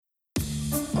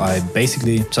I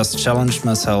basically just challenged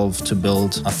myself to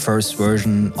build a first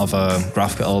version of a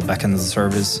GraphQL backend as a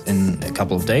service in a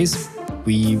couple of days.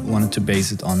 We wanted to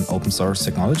base it on open source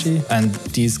technology, and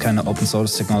these kind of open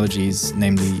source technologies,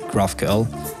 namely GraphQL,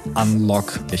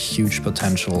 unlock a huge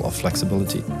potential of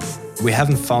flexibility. We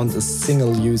haven't found a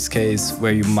single use case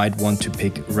where you might want to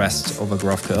pick REST over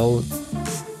GraphQL.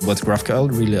 What GraphQL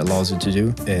really allows you to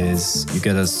do is you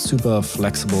get a super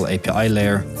flexible API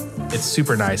layer. It's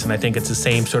super nice, and I think it's the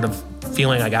same sort of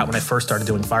feeling I got when I first started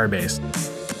doing Firebase.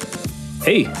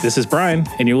 Hey, this is Brian,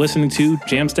 and you're listening to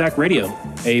JAMstack Radio,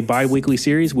 a bi-weekly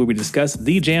series where we discuss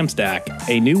the JAMstack,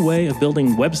 a new way of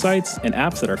building websites and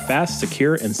apps that are fast,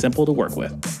 secure, and simple to work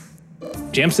with.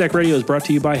 JAMstack Radio is brought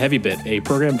to you by HeavyBit, a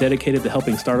program dedicated to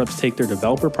helping startups take their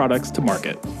developer products to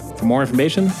market. For more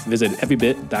information, visit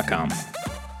heavybit.com.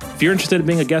 If you're interested in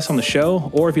being a guest on the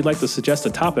show, or if you'd like to suggest a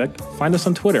topic, find us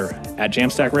on Twitter at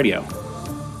JAMstack Radio.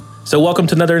 So welcome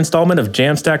to another installment of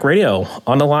JAMstack Radio.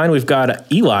 On the line, we've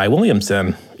got Eli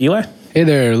Williamson. Eli? Hey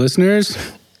there, listeners.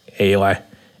 Hey, Eli.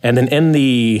 And then in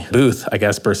the booth, I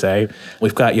guess, per se,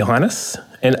 we've got Johannes.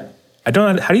 And I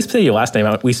don't know, how do you say your last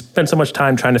name? We spent so much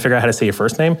time trying to figure out how to say your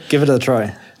first name. Give it a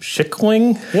try.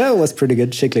 Schickling? Yeah, it was pretty good.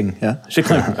 Schickling, yeah.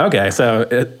 Schickling. Okay, so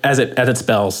as it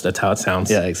spells, that's how it sounds.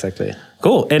 Yeah, exactly.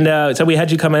 Cool. And so we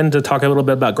had you come in to talk a little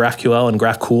bit about GraphQL and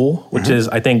GraphCool, which is,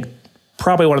 I think,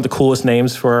 probably one of the coolest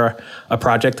names for a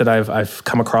project that I've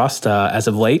come across as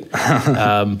of late.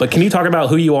 But can you talk about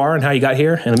who you are and how you got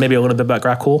here, and maybe a little bit about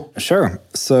GraphCool? Sure.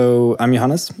 So I'm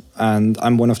Johannes, and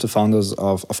I'm one of the founders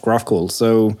of GraphCool.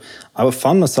 So I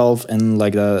found myself in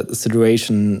like a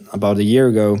situation about a year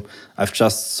ago. I've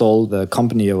just sold the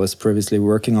company I was previously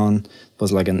working on. It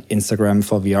was like an Instagram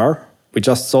for VR. We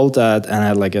just sold that, and I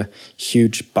had like a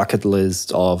huge bucket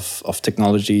list of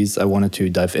technologies I wanted to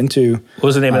dive into. What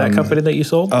was the name of that company that you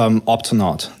sold?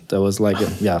 Optonaut. That was like,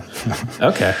 yeah.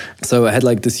 Okay. So I had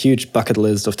like this huge bucket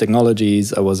list of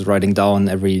technologies I was writing down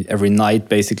every night,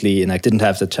 basically, and I didn't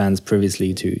have the chance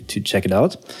previously to check it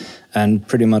out. And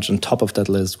pretty much on top of that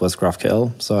list was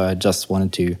GraphQL. So I just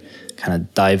wanted to kind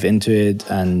of dive into it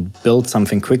and build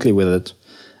something quickly with it.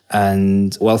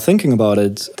 And while thinking about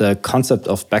it, the concept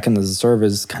of backend as a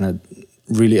service kind of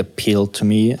really appealed to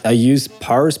me. I used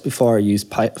Parse before, I used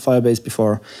Firebase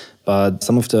before, but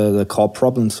some of the core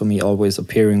problems for me always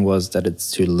appearing was that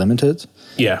it's too limited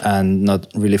and not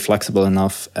really flexible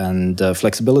enough. And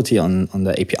flexibility on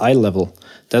the API level,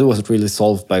 that was really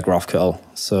solved by GraphQL.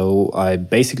 So I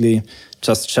basically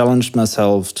just challenged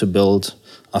myself to build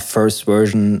a first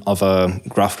version of a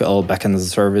GraphQL backend as a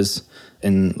service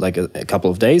in like a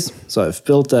couple of days. So I've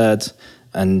built that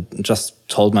and just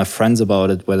told my friends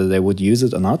about it, whether they would use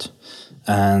it or not.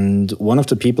 And one of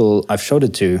the people I've showed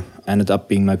it to ended up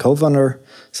being my co-founder.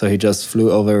 So he just flew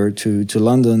over to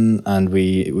London, and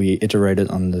we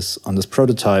iterated on this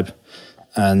prototype.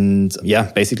 And yeah,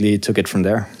 basically took it from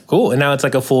there. Cool. And now it's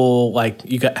like a full, like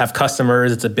you have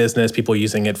customers, it's a business, people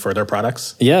using it for their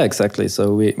products? Yeah, exactly.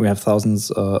 So we have thousands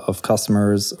of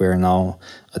customers. We're now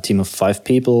a team of 5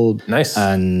 people. Nice.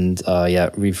 And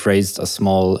we've raised a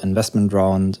small investment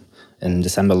round in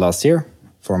December last year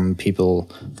from people,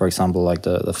 for example, like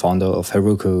the founder of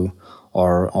Heroku,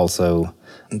 or also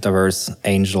diverse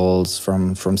angels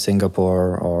from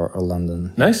Singapore or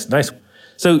London. Nice.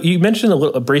 So you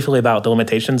mentioned briefly about the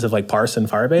limitations of like Parse and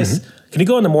Firebase. Mm-hmm. Can you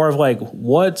go into more of like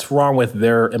what's wrong with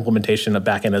their implementation of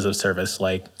backend as a service?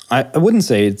 Like, I wouldn't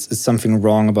say it's something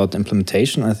wrong about the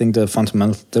implementation. I think the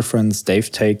fundamental difference they've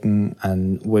taken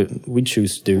and what we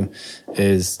choose to do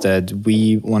is that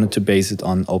we wanted to base it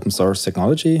on open source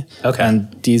technology. Okay.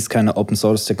 And these kind of open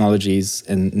source technologies,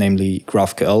 namely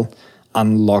GraphQL,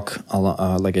 unlock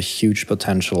like a huge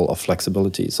potential of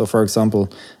flexibility. So for example,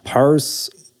 Parse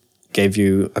gave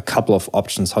you a couple of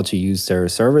options how to use their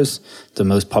service. The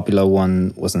most popular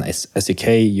one was an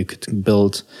SDK you could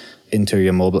build into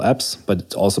your mobile apps, but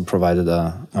it also provided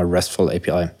a RESTful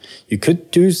API. You could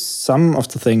do some of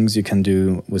the things you can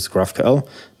do with GraphQL,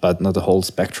 but not the whole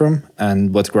spectrum.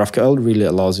 And what GraphQL really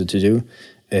allows you to do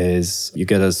is you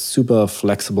get a super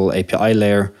flexible API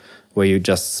layer where you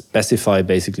just specify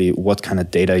basically what kind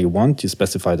of data you want. You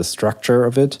specify the structure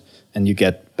of it, and you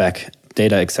get back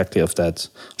data exactly of that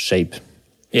shape.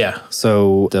 Yeah.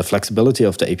 So the flexibility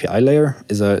of the API layer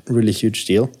is a really huge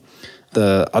deal.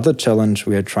 The other challenge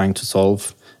we are trying to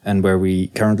solve, and where we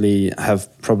currently have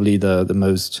probably the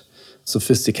most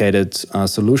sophisticated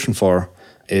solution for,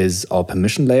 is our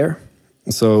permission layer.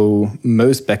 So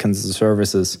most backend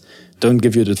services don't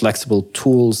give you the flexible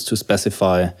tools to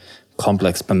specify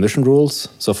complex permission rules.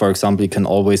 So for example, you can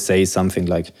always say something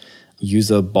like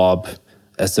user Bob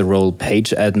as the role page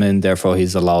admin. Therefore,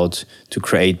 he's allowed to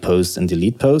create posts and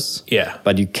delete posts. Yeah.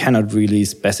 But you cannot really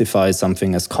specify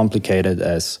something as complicated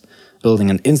as building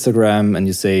an Instagram and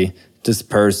you say, this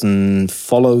person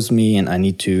follows me and I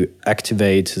need to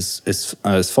activate his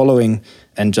following,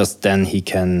 and just then he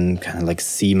can kind of like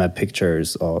see my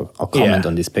pictures or comment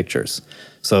on these pictures.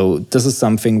 So this is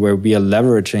something where we are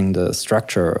leveraging the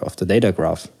structure of the data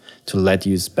graph to let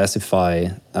you specify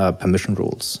permission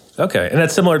rules. Okay, and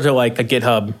that's similar to like a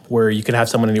GitHub where you can have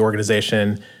someone in the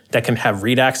organization that can have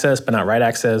read access but not write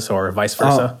access, or vice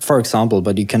versa? For example,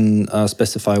 but you can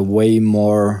specify way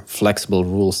more flexible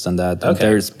rules than that. Okay.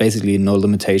 There's basically no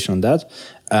limitation on that.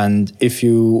 And if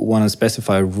you want to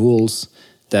specify rules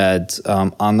that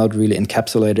are not really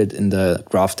encapsulated in the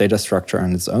graph data structure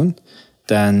on its own,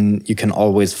 then you can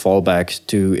always fall back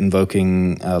to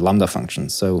invoking Lambda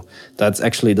functions. So that's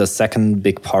actually the second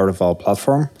big part of our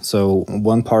platform. So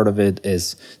one part of it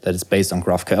is that it's based on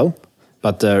GraphQL,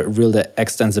 but the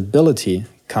extensibility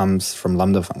comes from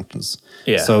Lambda functions.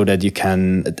 Yeah. So that you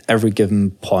can, at every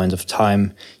given point of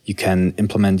time, you can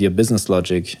implement your business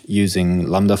logic using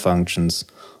Lambda functions,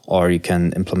 or you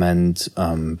can implement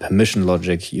permission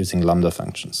logic using Lambda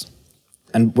functions.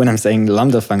 And when I'm saying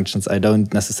Lambda functions, I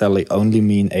don't necessarily only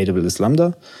mean AWS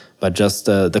Lambda, but just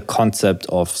the concept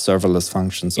of serverless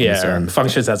functions on its own.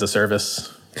 Functions as a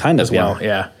service. Kind of, as well,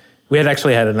 yeah. We had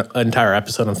actually had an entire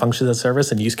episode on functions as a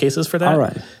service and use cases for that. All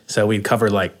right. So we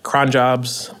covered like cron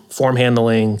jobs, form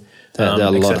handling,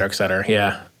 et cetera.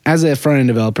 Yeah. As a front-end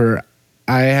developer,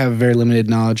 I have very limited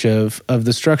knowledge of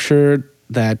the structure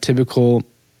that typical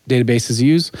databases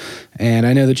use. And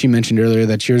I know that you mentioned earlier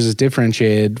that yours is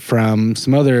differentiated from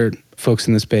some other folks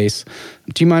in the space.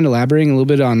 Do you mind elaborating a little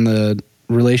bit on the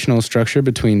relational structure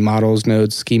between models,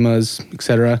 nodes, schemas, et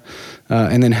cetera,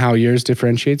 and then how yours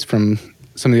differentiates from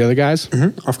some of the other guys?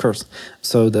 Mm-hmm, of course.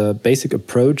 So the basic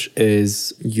approach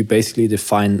is you basically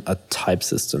define a type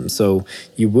system. So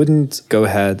you wouldn't go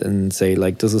ahead and say,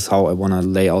 like, this is how I want to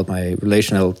lay out my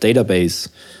relational database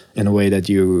in a way that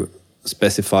you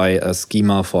specify a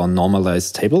schema for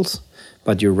normalized tables,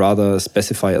 but you rather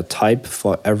specify a type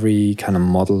for every kind of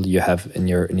model you have in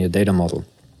your data model.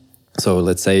 So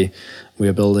let's say we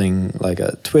are building like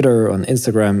a Twitter on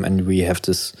Instagram, and we have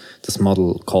this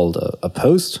model called a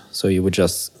post. So you would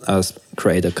just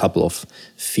create a couple of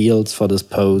fields for this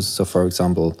post. So for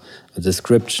example, a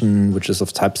description, which is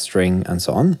of type string, and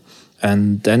so on.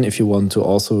 And then if you want to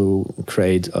also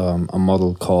create a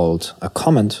model called a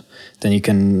comment, then you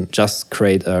can just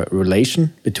create a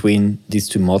relation between these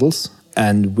two models.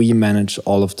 And we manage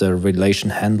all of the relation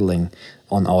handling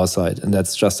on our side. And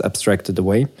that's just abstracted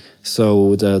away.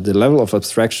 So the level of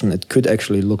abstraction, it could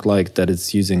actually look like that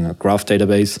it's using a graph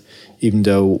database, even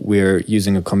though we're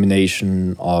using a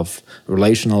combination of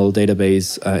relational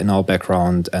database in our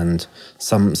background and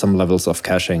some levels of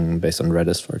caching based on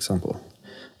Redis, for example.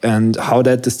 And how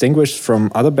that distinguishes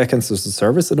from other backends as a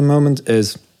service at the moment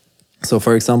is, so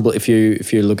for example, if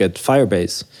you look at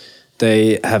Firebase,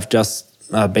 they have just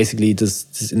basically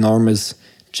this enormous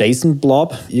JSON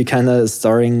blob you kind of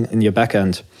storing in your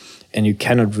backend, and you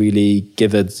cannot really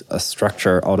give it a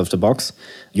structure out of the box.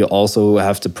 You also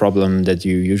have the problem that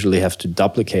you usually have to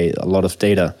duplicate a lot of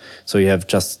data. So you have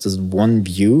just this one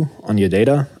view on your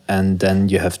data, and then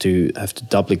you have to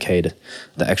duplicate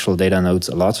the actual data nodes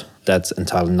a lot. That's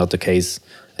entirely not the case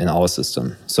in our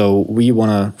system. So we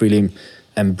want to really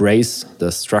embrace the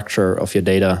structure of your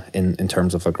data in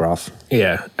terms of a graph.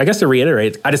 Yeah, I guess to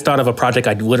reiterate, I just thought of a project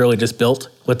I literally just built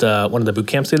with one of the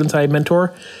bootcamp students I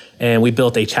mentor, and we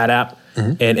built a chat app.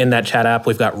 Mm-hmm. And in that chat app,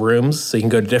 we've got rooms, so you can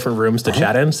go to different rooms to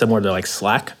chat in, similar to like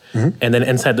Slack. Mm-hmm. And then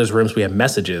inside those rooms, we have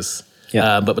messages.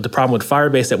 Yeah. But the problem with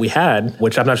Firebase that we had,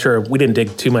 which I'm not sure, we didn't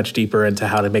dig too much deeper into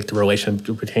how to make the relation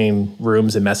between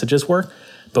rooms and messages work,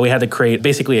 but we had to create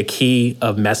basically a key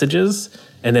of messages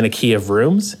and then a key of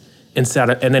rooms.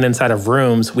 Inside of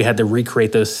rooms, we had to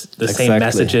recreate the same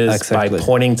messages by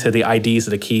pointing to the IDs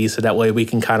of the keys, so that way we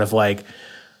can kind of like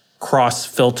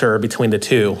cross-filter between the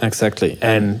two. Exactly.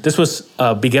 And this was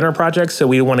a beginner project, so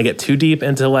we didn't want to get too deep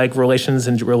into like relations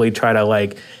and really try to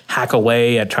like hack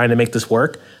away at trying to make this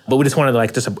work. But we just wanted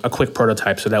like just a quick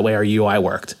prototype, so that way our UI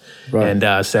worked. Right.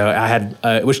 And so I had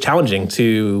it was challenging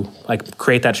to like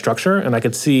create that structure, and I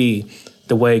could see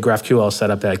the way GraphQL is set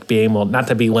up, like being able not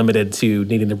to be limited to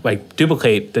needing to like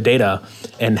duplicate the data,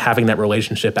 and having that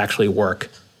relationship actually work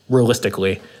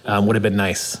realistically would have been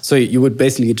nice. So you would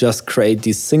basically just create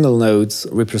these single nodes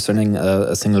representing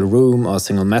a single room or a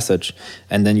single message,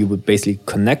 and then you would basically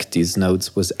connect these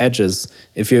nodes with edges.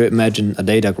 If you imagine a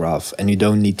data graph, and you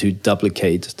don't need to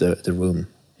duplicate the room.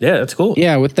 Yeah, that's cool.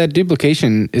 Yeah, with that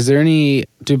duplication, is there any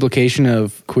duplication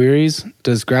of queries?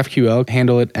 Does GraphQL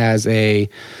handle it as a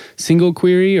single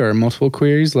query or multiple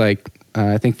queries like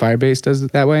I think Firebase does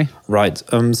it that way? Right.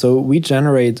 So we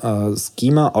generate a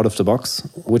schema out of the box,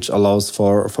 which allows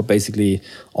for basically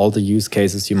all the use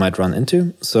cases you might run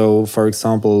into. So, for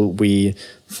example,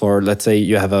 let's say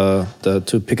you have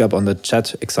to pick up on the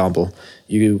chat example,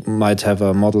 you might have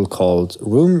a model called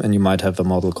room and you might have a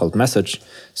model called message.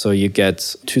 So you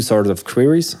get two sorts of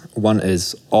queries. One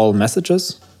is all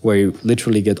messages, where you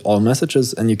literally get all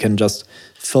messages and you can just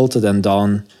filter them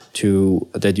down to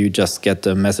that you just get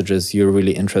the messages you're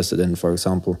really interested in. For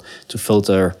example, to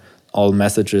filter all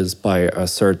messages by a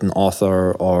certain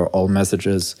author or all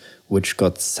messages which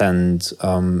got sent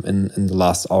in the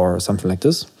last hour or something like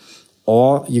this.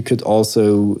 Or you could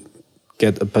also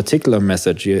get a particular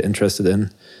message you're interested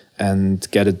in and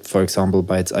get it, for example,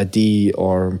 by its ID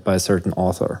or by a certain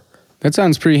author. That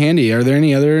sounds pretty handy. Are there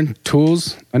any other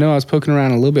tools? I know I was poking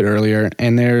around a little bit earlier,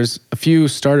 and there's a few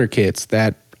starter kits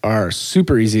that are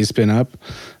super easy to spin up.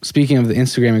 Speaking of the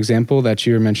Instagram example that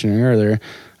you were mentioning earlier,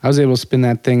 I was able to spin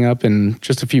that thing up in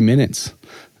just a few minutes.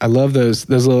 I love those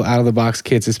little out-of-the-box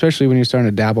kits, especially when you're starting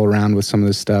to dabble around with some of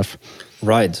this stuff.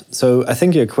 Right. So I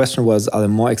think your question was, are there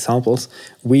more examples?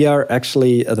 We are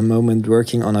actually at the moment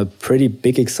working on a pretty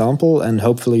big example, and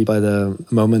hopefully by the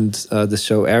moment the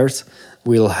show airs,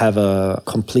 we'll have a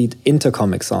complete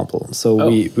intercom example. So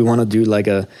we want to do like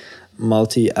a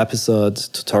multi-episode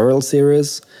tutorial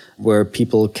series where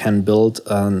people can build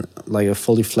like a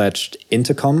fully fledged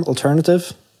intercom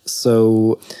alternative.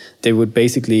 So they would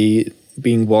basically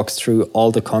being walked through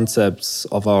all the concepts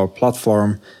of our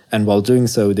platform, and while doing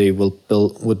so, they would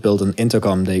build an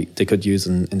intercom they could use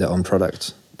in their own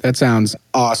product. That sounds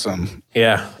awesome.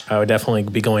 Yeah, I would definitely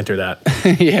be going through that.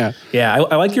 Yeah. Yeah,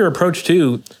 I like your approach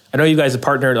too. I know you guys have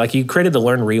partnered, like you created the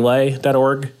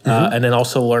learnrelay.org and then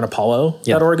also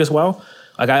learnapollo.org as well.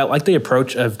 Like I like the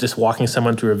approach of just walking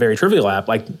someone through a very trivial app.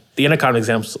 Like the intercom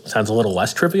example sounds a little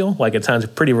less trivial. Like it sounds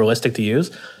pretty realistic to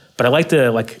use. But I like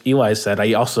to, like Eli said,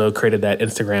 I also created that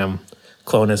Instagram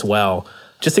clone as well,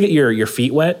 just to get your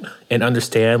feet wet and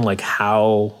understand like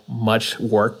how much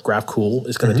work GraphCool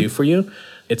is going to do for you.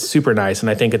 It's super nice. And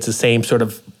I think it's the same sort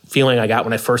of feeling I got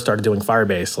when I first started doing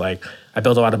Firebase. Like I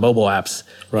built a lot of mobile apps,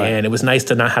 and it was nice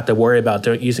to not have to worry about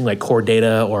using like core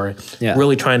data or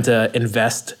really trying to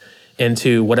invest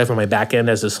into whatever my backend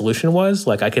as a solution was.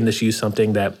 Like I can just use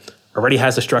something that already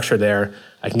has the structure there.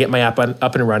 I can get my app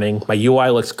up and running. My UI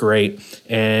looks great.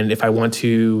 And if I want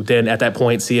to then at that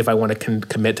point see if I want to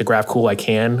commit to GraphCool, I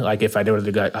can. Like if I don't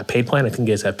have a paid plan, I think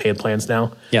you guys have paid plans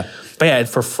now. Yeah. But yeah,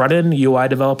 for front-end UI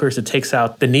developers, it takes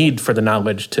out the need for the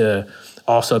knowledge to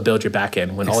also build your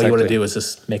backend when all you want to do is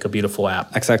just make a beautiful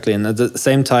app. Exactly. And at the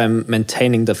same time,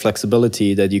 maintaining the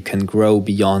flexibility that you can grow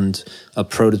beyond a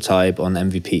prototype on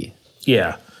MVP.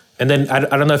 Yeah. And then I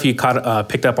don't know if you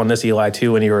picked up on this, Eli,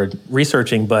 too, when you were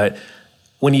researching, but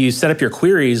when you set up your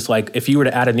queries, like if you were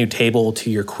to add a new table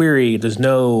to your query, there's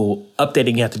no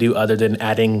updating you have to do other than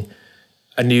adding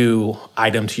a new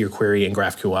item to your query in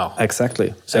GraphQL.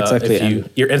 Exactly. So exactly.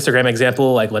 if your Instagram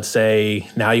example, like let's say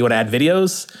now you want to add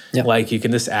videos, like you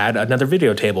can just add another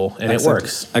video table and it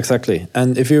works. Exactly.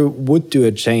 And if you would do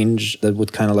a change that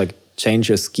would kind of like change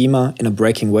your schema in a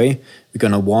breaking way, we're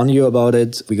going to warn you about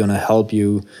it. We're going to help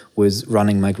you with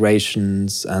running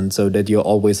migrations, and so that you're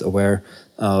always aware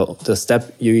the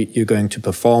step you're going to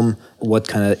perform, what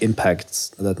kind of impacts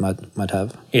that might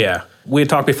have. Yeah. We had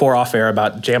talked before off air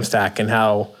about JAMstack and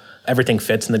how everything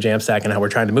fits in the JAMstack and how we're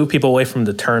trying to move people away from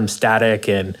the term static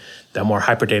and the more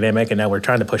hyperdynamic, and now we're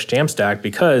trying to push JAMstack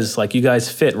because like you guys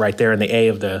fit right there in the A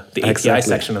of the API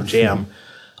section of Jam.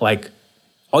 Like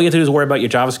all you have to do is worry about your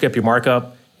JavaScript, your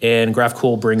markup, and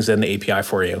GraphCool brings in the API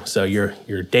for you. So your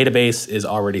database is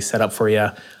already set up for you.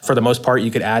 For the most part,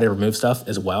 you could add and remove stuff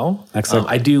as well.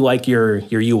 I do like your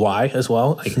UI as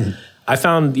well. Like, I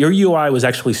found your UI was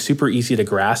actually super easy to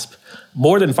grasp,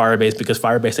 more than Firebase, because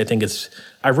Firebase, I think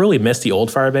I really miss the old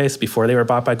Firebase before they were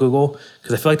bought by Google,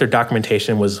 because I feel like their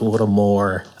documentation was a little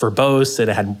more verbose and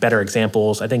it had better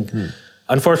examples. I think,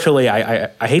 unfortunately,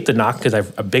 I hate to knock, because I'm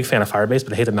a big fan of Firebase,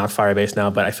 but I hate to knock Firebase now,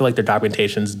 but I feel like their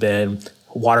documentation's been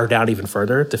watered down even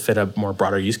further to fit a more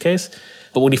broader use case.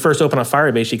 But when you first open up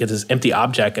Firebase, you get this empty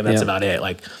object, and that's about it.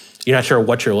 Like, you're not sure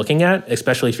what you're looking at,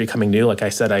 especially if you're coming new. Like I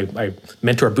said, I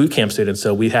mentor bootcamp students,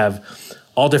 so we have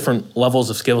all different levels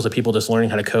of skills of people just learning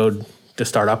how to code to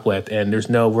start up with, and there's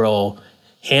no real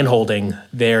hand-holding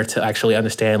there to actually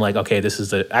understand, like, okay, this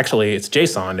is it's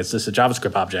JSON, it's just a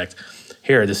JavaScript object.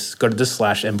 here, just go to this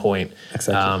 /endpoint.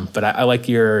 Exactly. But I like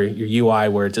your UI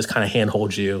where it just kind of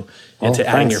handholds you into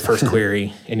adding your first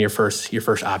query and your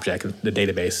first object in the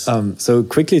database. So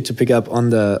quickly to pick up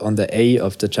on the A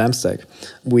of the JAMstack,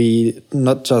 we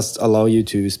not just allow you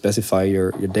to specify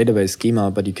your database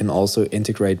schema, but you can also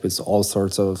integrate with all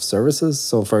sorts of services.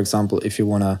 So for example, if you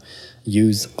want to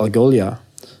use Algolia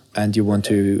and you want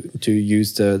to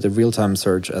use the real-time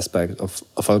search aspect of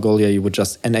Algolia, you would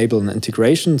just enable an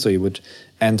integration. So you would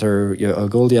enter your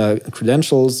Algolia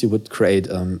credentials, you would create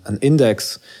an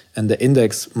index, and the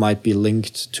index might be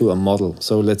linked to a model.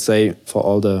 So let's say for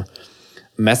all the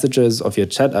messages of your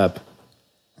chat app,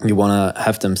 you want to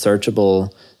have them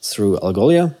searchable through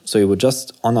Algolia. So you would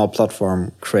just, on our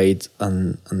platform, create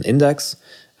an index,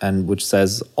 and which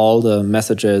says all the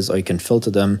messages, or you can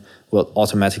filter them, will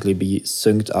automatically be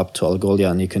synced up to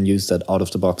Algolia, and you can use that out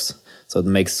of the box. So it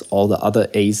makes all the other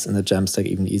A's in the JAMstack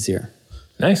even easier.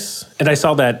 Nice. And I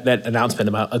saw that announcement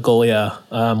about Algolia.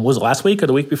 Was it last week or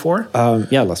the week before?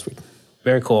 Yeah, last week.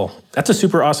 Very cool. That's a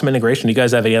super awesome integration. Do you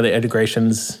guys have any other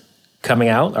integrations coming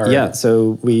out? Or? Yeah,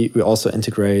 so we also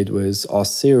integrate with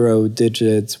Auth0,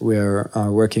 Digit. We're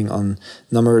working on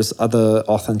numerous other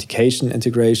authentication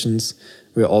integrations.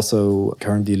 We're also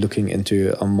currently looking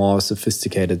into a more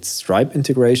sophisticated Stripe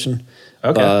integration.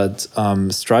 Okay.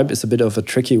 But Stripe is a bit of a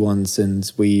tricky one,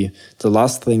 since the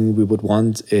last thing we would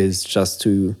want is just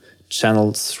to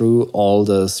channel through all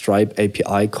the Stripe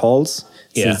API calls,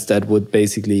 since that would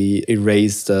basically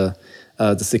erase the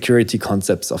security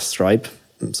concepts of Stripe.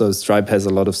 So Stripe has a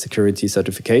lot of security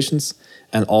certifications,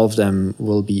 and all of them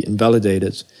will be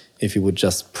invalidated if you would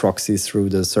just proxy through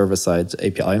the server-side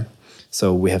API.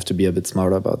 So we have to be a bit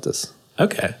smarter about this.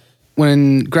 Okay.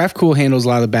 When GraphCool handles a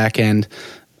lot of the back end,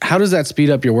 how does that speed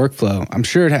up your workflow? I'm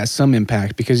sure it has some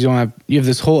impact because you have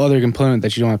this whole other component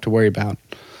that you don't have to worry about.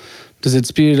 Does it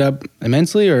speed it up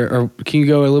immensely, or can you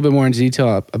go a little bit more into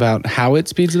detail about how it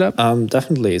speeds it up?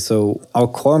 Definitely. So our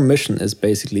core mission is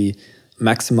basically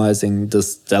maximizing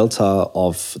this delta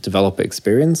of developer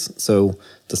experience. So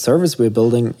the service we're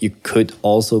building, you could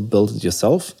also build it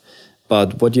yourself.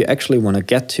 But what you actually want to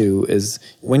get to is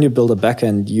when you build a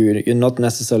backend, you're not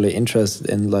necessarily interested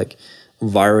in like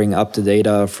wiring up the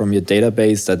data from your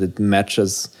database that it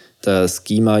matches the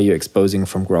schema you're exposing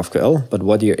from GraphQL. But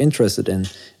what you're interested in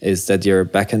is that your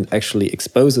backend actually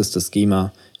exposes the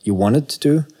schema you want it to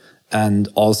do, and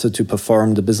also to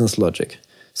perform the business logic.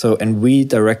 So, and we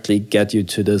directly get you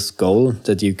to this goal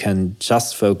that you can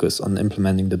just focus on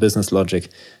implementing the business logic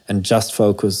and just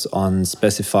focus on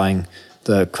specifying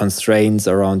the constraints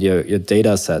around your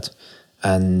data set.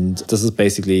 And this is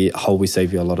basically how we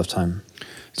save you a lot of time.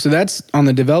 So that's on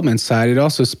the development side. It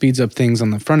also speeds up things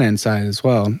on the front end side as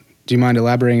well. Do you mind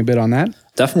elaborating a bit on that?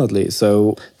 Definitely.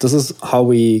 So this is how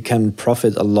we can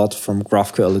profit a lot from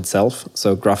GraphQL itself.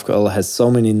 So GraphQL has so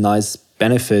many nice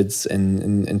benefits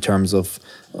in terms of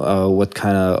what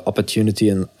kind of opportunity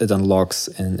it unlocks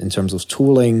in terms of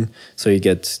tooling. So you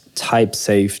get type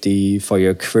safety for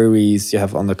your queries you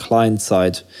have on the client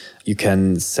side. You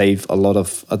can save a lot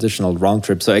of additional round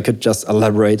trips. So I could just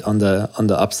elaborate on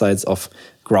the upsides of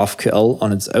GraphQL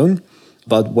on its own.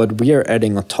 But what we are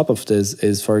adding on top of this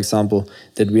is, for example,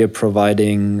 that we are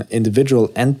providing individual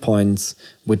endpoints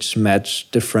which match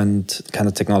different kind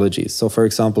of technologies. So, for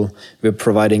example, we're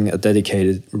providing a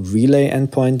dedicated relay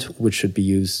endpoint, which should be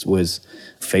used with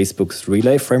Facebook's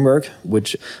Relay framework,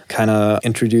 which kind of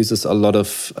introduces a lot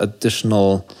of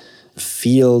additional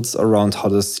fields around how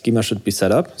the schema should be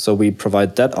set up. So we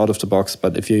provide that out of the box.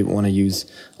 But if you want to use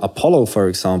Apollo, for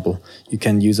example, you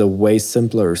can use a way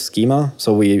simpler schema.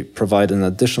 So we provide an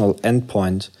additional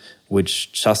endpoint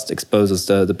which just exposes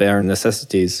the bare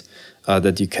necessities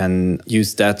that you can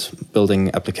use that building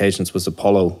applications with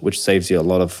Apollo, which saves you a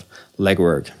lot of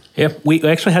legwork. Yeah, we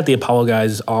actually had the Apollo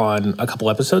guys on a couple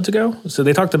episodes ago. So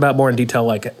they talked about more in detail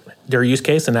like their use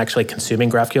case and actually consuming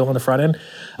GraphQL on the front end.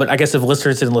 But I guess if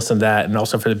listeners didn't listen to that, and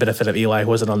also for the benefit of Eli, who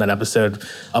wasn't on that episode,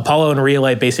 Apollo and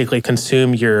Relay basically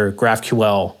consume your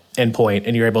GraphQL endpoint,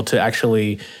 and you're able to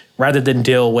actually, rather than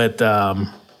deal with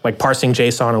like parsing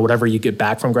JSON or whatever you get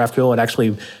back from GraphQL, it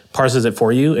actually parses it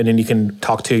for you, and then you can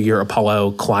talk to your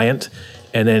Apollo client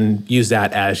and then use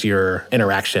that as your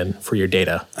interaction for your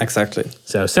data. Exactly.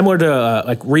 So similar to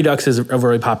like Redux is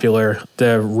very popular.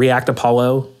 The React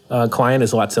Apollo client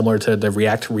is a lot similar to the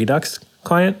React Redux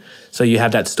client. So you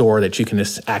have that store that you can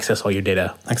just access all your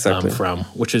data from,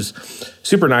 which is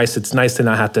super nice. It's nice to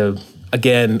not have to,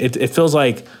 again, it feels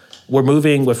like we're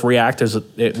moving with React.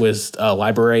 It was a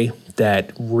library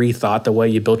that rethought the way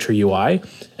you built your UI,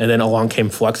 and then along came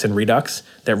Flux and Redux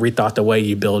that rethought the way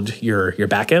you build your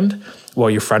backend, well,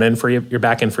 your front end for your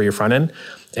backend for your front end.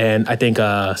 And I think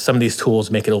some of these tools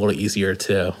make it a little easier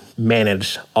to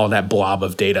manage all that blob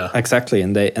of data. Exactly,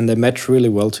 and they match really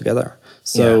well together.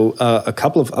 So a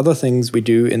couple of other things we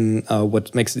do in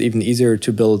what makes it even easier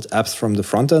to build apps from the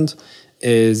front end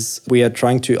is we are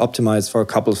trying to optimize for a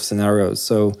couple of scenarios.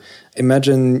 So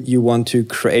imagine you want to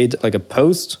create like a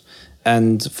post,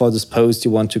 and for this post, you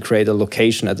want to create a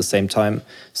location at the same time.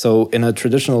 So in a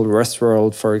traditional REST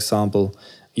world, for example,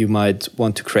 you might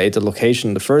want to create a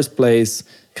location in the first place,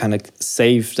 kind of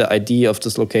save the ID of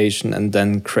this location, and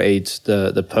then create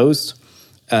the post.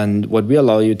 And what we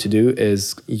allow you to do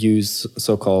is use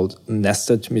so-called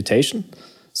nested mutation.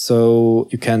 So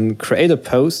you can create a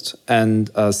post, and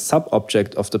a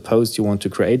sub-object of the post you want to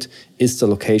create is the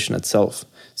location itself.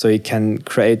 So you can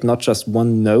create not just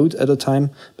one node at a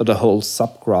time, but a whole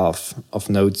subgraph of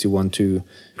nodes you want to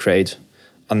create.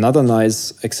 Another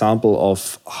nice example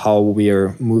of how we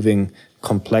are moving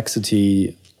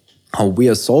complexity, how we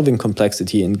are solving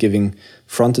complexity and giving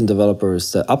front-end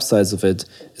developers the upsides of it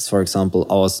is, for example,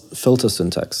 our filter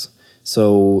syntax.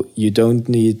 So you don't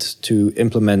need to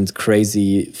implement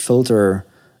crazy filter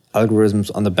algorithms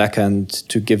on the backend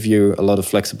to give you a lot of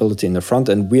flexibility in the front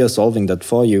end. We are solving that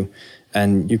for you.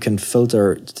 And you can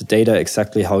filter the data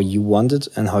exactly how you want it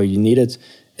and how you need it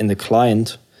in the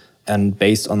client, and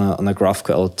based on a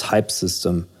GraphQL type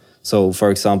system. So,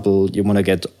 for example, you want to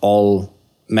get all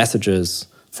messages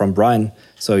from Brian.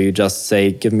 So you just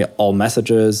say, give me all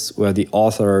messages where the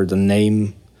author, the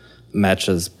name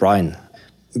matches Brian.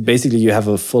 Basically, you have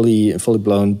a fully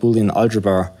blown Boolean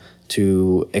algebra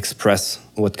to express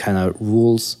what kind of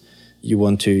rules you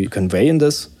want to convey in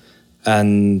this.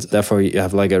 And therefore, you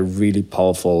have like a really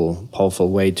powerful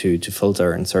way to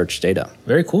filter and search data.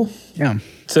 Very cool. Yeah.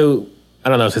 So I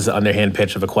don't know if this is an underhand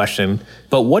pitch of a question,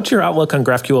 but what's your outlook on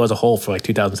GraphQL as a whole for like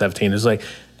 2017? It's like,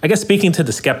 I guess speaking to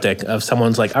the skeptic of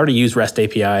someone's like, I already use REST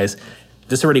APIs.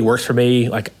 This already works for me.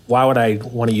 Like, why would I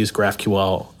want to use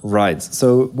GraphQL? Right.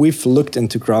 So we've looked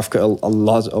into GraphQL a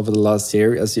lot over the last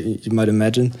year, as you might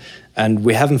imagine. And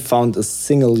we haven't found a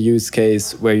single use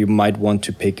case where you might want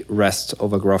to pick REST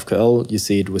over GraphQL. You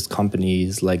see it with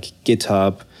companies like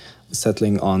GitHub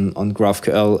settling on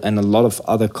GraphQL, and a lot of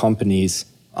other companies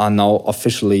are now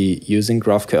officially using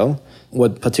GraphQL.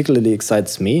 What particularly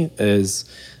excites me is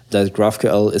that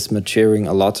GraphQL is maturing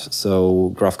a lot.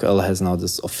 So GraphQL has now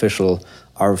this official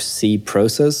RFC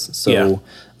process. So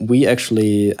we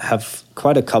actually have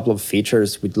quite a couple of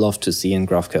features we'd love to see in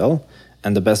GraphQL.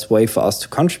 And the best way for us to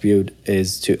contribute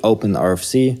is to open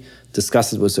RFC,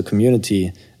 discuss it with the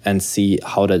community, and see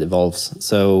how that evolves.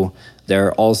 So there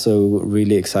are also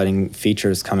really exciting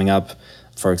features coming up.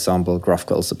 For example,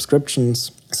 GraphQL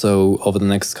subscriptions. So over the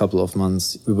next couple of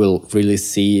months, we will really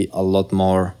see a lot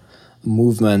more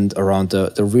movement around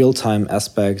the real-time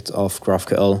aspect of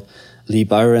GraphQL. Lee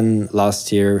Byron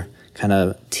last year kind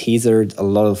of teasered a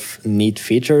lot of neat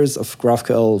features of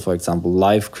GraphQL, for example,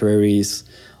 live queries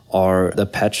or the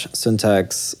patch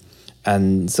syntax.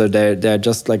 And so there are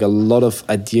just like a lot of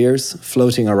ideas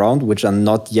floating around which are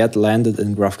not yet landed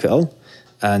in GraphQL.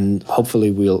 And hopefully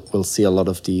we'll see a lot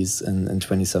of these in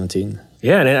 2017.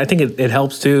 Yeah, and I think it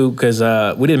helps too, because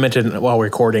we didn't mention while we're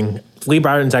recording, Lee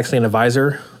Byron's actually an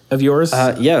advisor of yours for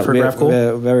GraphCool?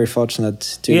 We're very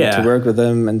fortunate to work with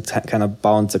him and kind of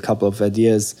bounce a couple of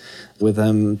ideas with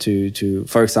him to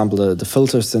for example, the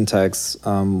filter syntax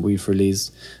we've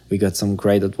released. We got some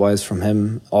great advice from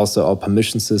him. Also, our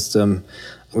permission system,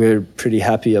 we're pretty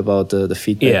happy about the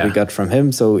feedback we got from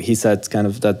him. So he said kind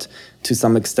of that to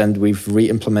some extent we've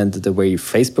re-implemented the way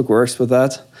Facebook works with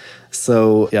that.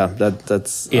 So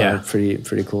that's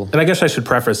pretty cool. And I guess I should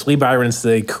preface, Lee Byron's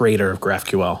the creator of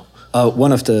GraphQL.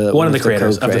 One of the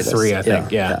creators of the three, I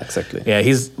think. Yeah, exactly. Yeah,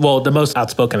 he's the most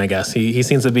outspoken, I guess. He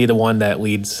seems to be the one that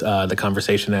leads the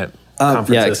conversation at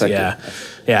conferences. Yeah, exactly.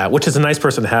 Yeah, which is a nice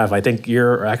person to have. I think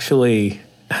you're actually,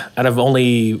 out of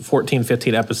only 14,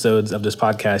 15 episodes of this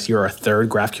podcast, you're our third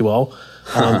GraphQL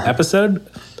episode,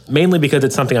 mainly because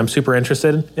it's something I'm super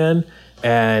interested in.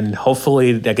 And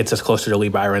hopefully that gets us closer to Lee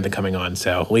Byron than coming on.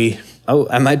 So Lee. Oh,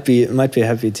 I might be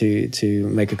happy to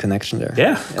make a connection there.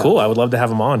 Yeah, cool. I would love to have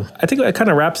him on. I think that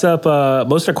kind of wraps up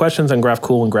most of our questions on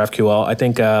GraphCool and GraphQL. I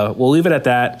think we'll leave it at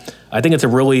that. I think it's a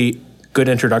really good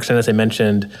introduction. As I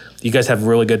mentioned, you guys have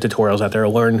really good tutorials out there.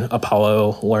 Learn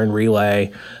Apollo, learn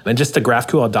Relay, and just the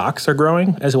GraphQL docs are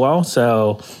growing as well.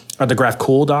 So are the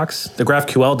GraphCool docs. The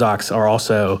GraphQL docs are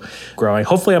also growing.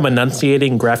 Hopefully I'm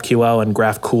enunciating GraphQL and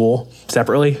GraphCool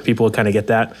separately. People will kind of get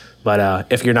that. But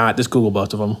if you're not, just Google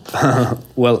both of them.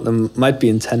 Well, might be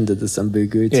intended as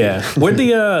ambiguity. Yeah. Where'd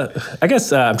I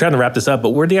guess I'm trying to wrap this up,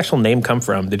 but where'd the actual name come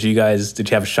from? Did you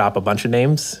have shop a bunch of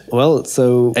names? Well,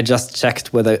 so I just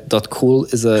checked whether .cool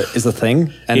is a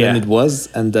thing, and then it was,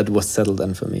 and that was settled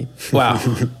then for me. Wow.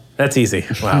 That's easy.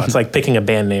 Wow. It's like picking a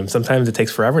band name. Sometimes it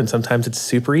takes forever, and sometimes it's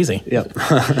super easy. Yep.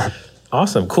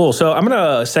 Awesome. Cool. So I'm going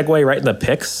to segue right into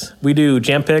picks. We do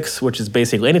jam picks, which is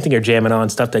basically anything you're jamming on,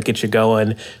 stuff that gets you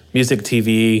going, music,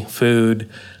 TV, food.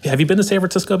 Have you been to San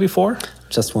Francisco before?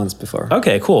 Just once before.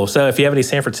 Okay, cool. So if you have any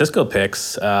San Francisco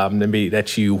picks maybe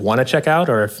that you want to check out,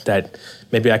 or if that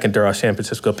maybe I can throw a San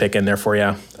Francisco pick in there for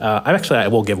you. I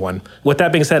will give one. With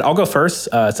that being said, I'll go first.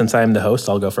 Since I'm the host,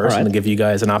 I'll go first and give you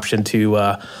guys an option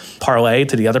to parlay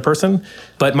to the other person.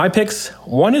 But my picks,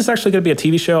 one is actually going to be a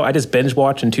TV show I just binge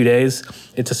watched in 2 days.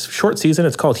 It's a short season.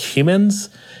 It's called Humans,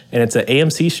 and it's an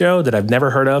AMC show that I've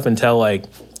never heard of until I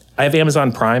have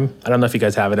Amazon Prime. I don't know if you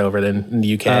guys have it over in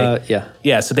the UK. Yeah.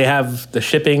 Yeah, so they have the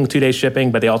shipping, 2-day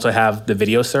shipping, but they also have the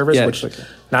video service, which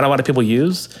not a lot of people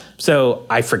use. So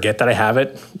I forget that I have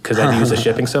it because I use the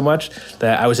shipping so much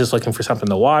that I was just looking for something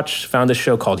to watch. Found this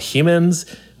show called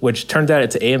Humans, which turns out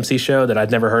it's an AMC show that I'd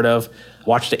never heard of.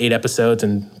 Watched the 8 episodes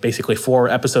and basically 4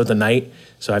 episodes a night.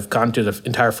 So I've gone through the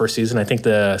entire first season. I think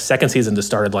the second season just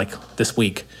started this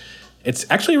week. It's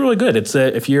actually really good. It's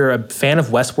if you're a fan of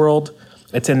Westworld,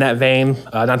 it's in that vein,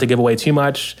 not to give away too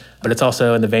much, but it's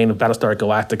also in the vein of Battlestar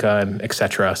Galactica and et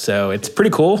cetera. So it's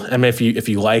pretty cool. I mean, if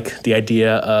you like the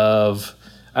idea of,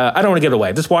 I don't want to give it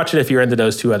away. Just watch it if you're into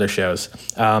those 2 other shows.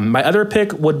 My other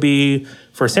pick would be,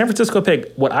 for San Francisco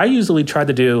pick, what I usually try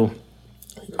to do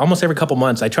almost every couple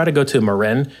months, I try to go to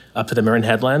Marin, up to the Marin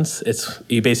Headlands.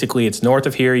 It's north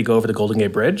of here. You go over the Golden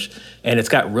Gate Bridge, and it's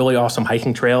got really awesome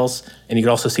hiking trails, and you can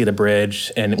also see the bridge.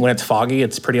 And when it's foggy,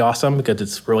 it's pretty awesome because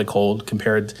it's really cold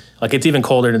compared, it's even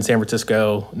colder than San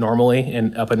Francisco normally,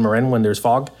 and up in Marin when there's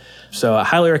fog. So I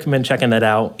highly recommend checking that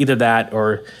out. Either that,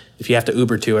 or if you have to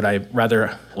Uber to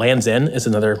it, Land's End is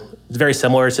another. It's very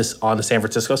similar. It's just on the San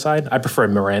Francisco side. I prefer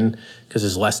Marin because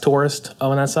there's less tourists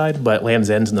on that side, but Land's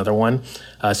End is another one.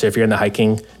 So if you're into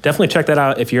hiking, definitely check that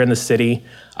out if you're in the city.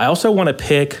 I also want to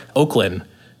pick Oakland,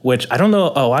 which I don't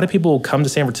know. A lot of people come to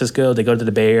San Francisco. They go to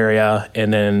the Bay Area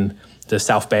and then the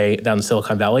South Bay down in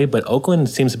Silicon Valley, but Oakland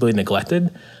seems to be neglected.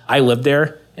 I lived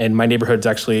there. And my neighborhood's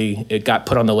it got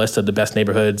put on the list of the best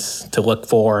neighborhoods to look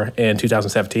for in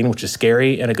 2017, which is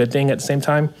scary and a good thing at the same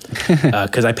time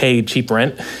because I pay cheap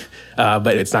rent,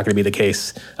 but it's not going to be the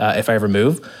case if I ever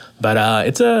move. But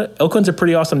Oakland's a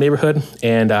pretty awesome neighborhood,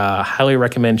 and highly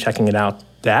recommend checking it out.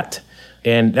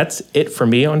 And that's it for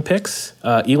me on picks.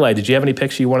 Eli, did you have any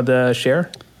picks you wanted to share?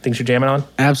 Things you're jamming on?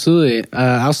 Absolutely.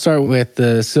 I'll start with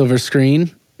the silver screen.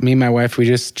 Me and my wife, we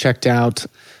just checked out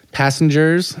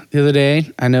Passengers the other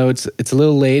day. I know it's a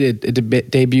little late. It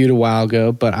debuted a while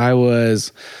ago, but I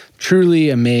was truly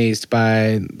amazed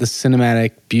by the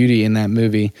cinematic beauty in that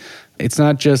movie. It's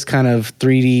not just kind of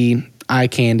 3D eye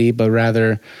candy, but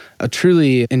rather a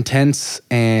truly intense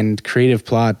and creative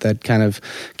plot that kind of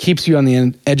keeps you on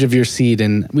the edge of your seat,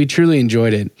 and we truly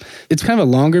enjoyed it. It's kind of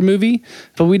a longer movie,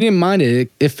 but we didn't mind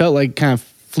it. It felt like kind of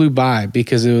flew by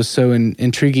because it was so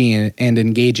intriguing and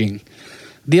engaging.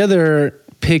 The other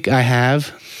pick I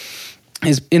have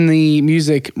is in the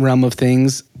music realm of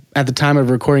things. At the time of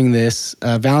recording this,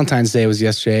 Valentine's Day was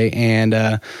yesterday, and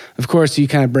of course you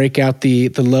kind of break out the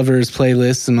lovers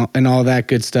playlists and all that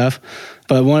good stuff.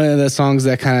 But one of the songs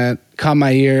that kind of caught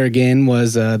my ear again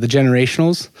was the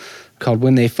Generationals, called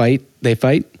 "When They Fight, They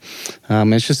Fight."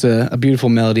 It's just a beautiful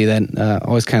melody that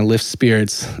always kind of lifts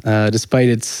spirits, despite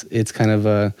its kind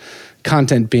of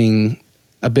content being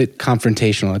a bit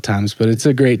confrontational at times. But it's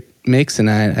a great mix, and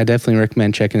I definitely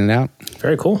recommend checking it out.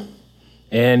 Very cool.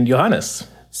 And Johannes?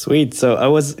 Sweet. So I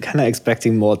was kind of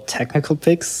expecting more technical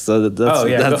picks. So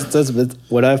that's a bit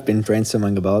what I've been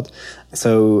brainstorming about.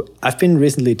 So I've been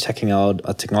recently checking out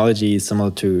a technology similar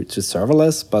to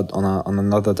serverless, but on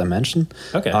another dimension,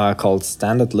 called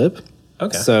Standard Lib.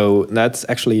 Okay. So that's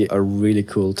actually a really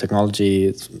cool technology.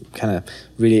 It's kind of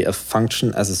really a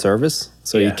function as a service.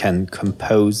 So you can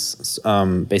compose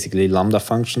basically Lambda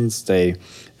functions. They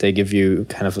give you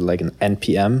kind of like an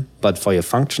NPM, but for your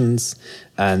functions.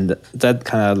 And that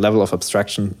kind of level of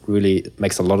abstraction really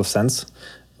makes a lot of sense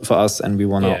for us. And we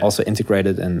want to also integrate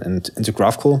it into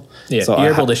GraphCool. Yeah, so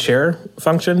you're able to share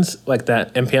functions like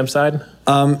that NPM side?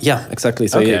 Yeah, exactly.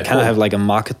 So you kind of have like a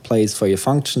marketplace for your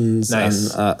functions.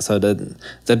 Nice. And so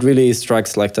that really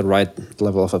strikes like the right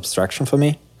level of abstraction for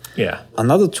me. Yeah.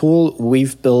 Another tool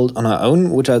we've built on our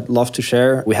own, which I'd love to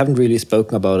share, we haven't really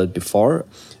spoken about it before,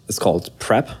 is called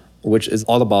Prep, which is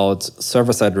all about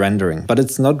server-side rendering. But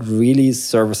it's not really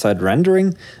server-side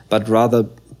rendering, but rather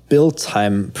build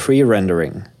time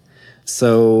pre-rendering.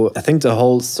 So I think the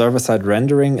whole server-side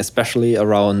rendering, especially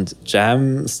around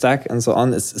JAMstack and so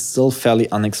on, is still fairly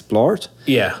unexplored.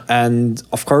 Yeah. And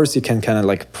of course, you can kind of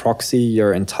like proxy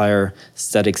your entire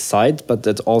static site, but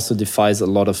that also defies a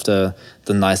lot of the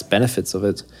nice benefits of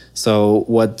it. So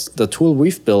what the tool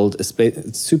we've built is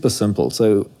it's super simple.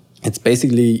 So it's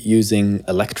basically using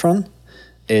Electron.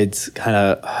 It kind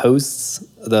of hosts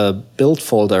the build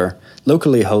folder,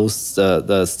 locally hosts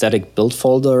the static build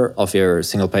folder of your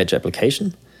single page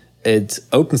application. It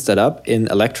opens that up in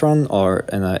Electron or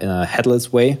in a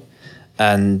headless way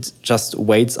and just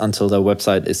waits until the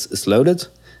website is loaded,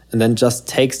 and then just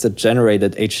takes the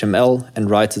generated HTML and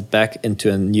writes it back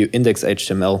into a new index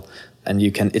HTML. And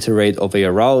you can iterate over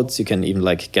your routes. You can even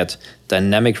like get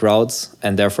dynamic routes,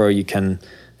 and therefore you can,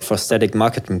 for static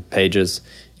marketing pages,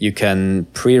 you can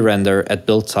pre-render at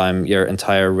build time your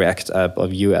entire React app or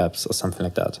Vue apps or something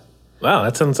like that. Wow,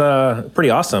 that sounds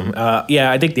pretty awesome.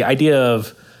 I think the idea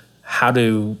of how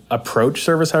to approach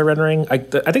server-side rendering, I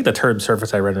think the term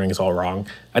server-side rendering is all wrong.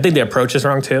 I think the approach is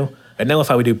wrong too. I know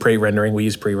if we do pre-rendering, we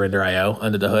use pre-render IO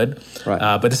under the hood. Right.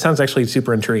 But this sounds actually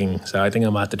super intriguing, so I think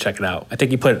I'm going to have to check it out. I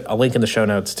think you put a link in the show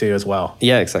notes too as well.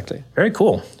 Yeah, exactly. Very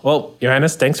cool. Well,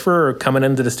 Johannes, thanks for coming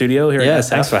into the studio here at SF.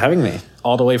 Thanks for having me.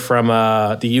 All the way from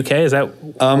the UK, is that?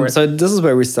 So this is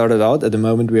where we started out. At the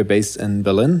moment, we are based in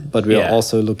Berlin, but we are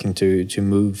also looking to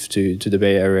move to the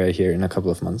Bay Area here in a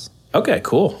couple of months. Okay,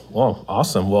 cool. Well,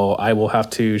 awesome. Well, I will have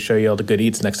to show you all the good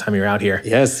eats next time you're out here.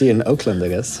 Yeah, see you in Oakland, I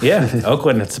guess. Yeah,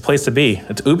 Oakland, it's the place to be.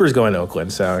 It's Uber's going to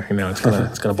Oakland, so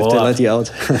it's gonna blow up. They let you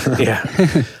out. Yeah.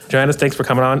 Johannes, thanks for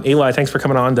coming on. Eli, thanks for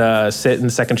coming on to sit in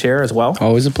the second chair as well.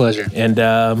 Always a pleasure. And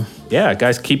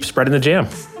guys, keep spreading the jam.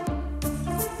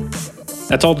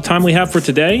 That's all the time we have for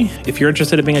today. If you're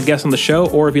interested in being a guest on the show,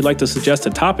 or if you'd like to suggest a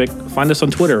topic, find us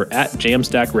on Twitter at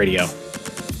JAMstack Radio.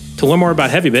 To learn more about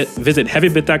HeavyBit, visit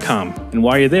heavybit.com. And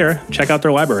while you're there, check out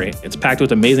their library. It's packed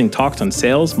with amazing talks on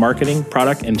sales, marketing,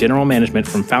 product, and general management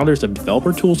from founders of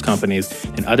developer tools companies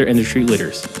and other industry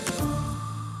leaders.